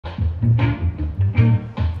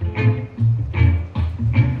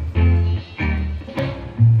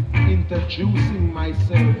introducing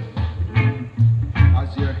myself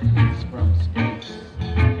as your hints from space.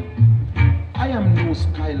 I am no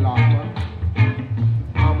Skyliner.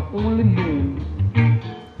 I'm only known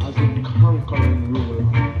as a conquering ruler.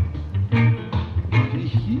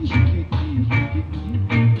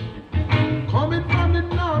 Coming from the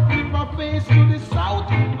north with my face to the south,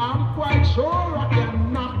 I'm quite sure I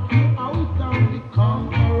can knock you out. I'm the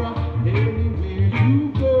conqueror. Anywhere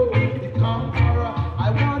you go, the conqueror. I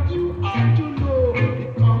want you all to know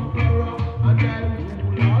the conqueror, and I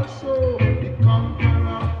rule also the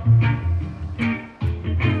conqueror.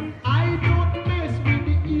 I don't mess with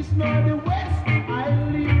the east nor the west.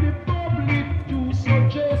 I leave the public to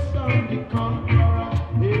suggest I'm the conqueror.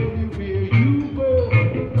 Anywhere you go,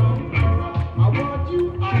 the conqueror. I want you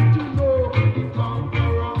all to know the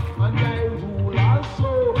conqueror, and I rule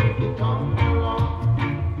also the conqueror.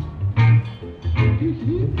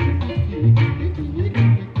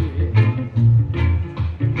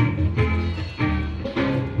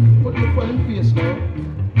 But look on him face now.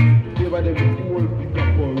 Give them the whole pick up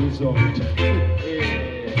for result.